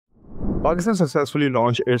Pakistan successfully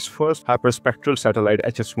launched its first hyperspectral satellite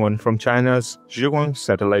HS-1 from China's Jiuquan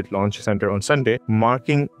Satellite Launch Center on Sunday,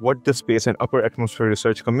 marking what the Space and Upper Atmosphere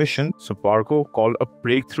Research Commission, Suparco, called a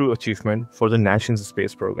breakthrough achievement for the nation's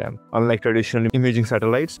space program. Unlike traditional imaging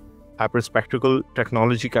satellites, hyperspectral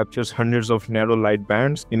technology captures hundreds of narrow light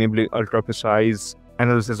bands, enabling ultra-precise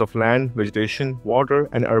analysis of land, vegetation, water,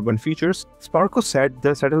 and urban features. Suparco said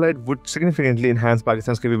the satellite would significantly enhance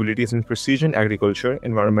Pakistan's capabilities in precision agriculture,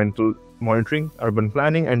 environmental monitoring, urban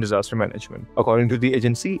planning, and disaster management. According to the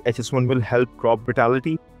agency, HS-1 will help crop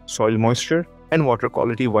vitality, soil moisture, and water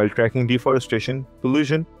quality while tracking deforestation,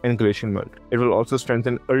 pollution, and glacial melt. It will also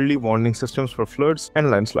strengthen early warning systems for floods and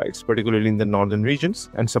landslides, particularly in the northern regions,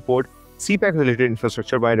 and support CPEC-related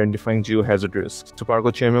infrastructure by identifying geo-hazard risks.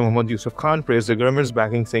 Suparco Chairman Yousaf praised the government's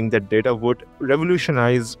backing, saying that data would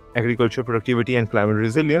revolutionize agriculture productivity and climate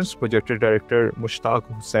resilience. Project Director Mushtaque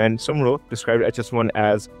Hussain Soomro described HS-1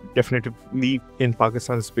 as definitively in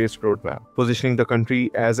Pakistan's space roadmap, positioning the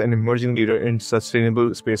country as an emerging leader in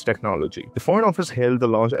sustainable space technology. The Foreign Office hailed the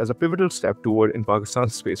launch as a pivotal step toward in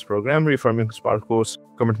Pakistan's space program, reaffirming Suparco's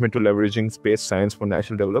commitment to leveraging space science for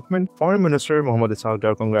national development. Foreign Minister Mohammad Ishaq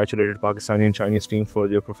Dar congratulated Pakistani and Chinese team for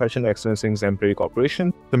their professional excellence and exemplary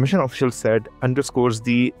cooperation. The mission official said underscores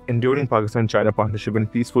the enduring Pakistan-China partnership in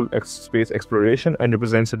peaceful space exploration and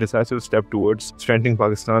represents a decisive step towards strengthening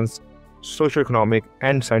Pakistan's socio-economic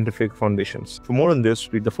and scientific foundations. For more on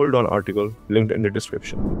this, read the full Dawn article linked in the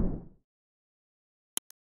description.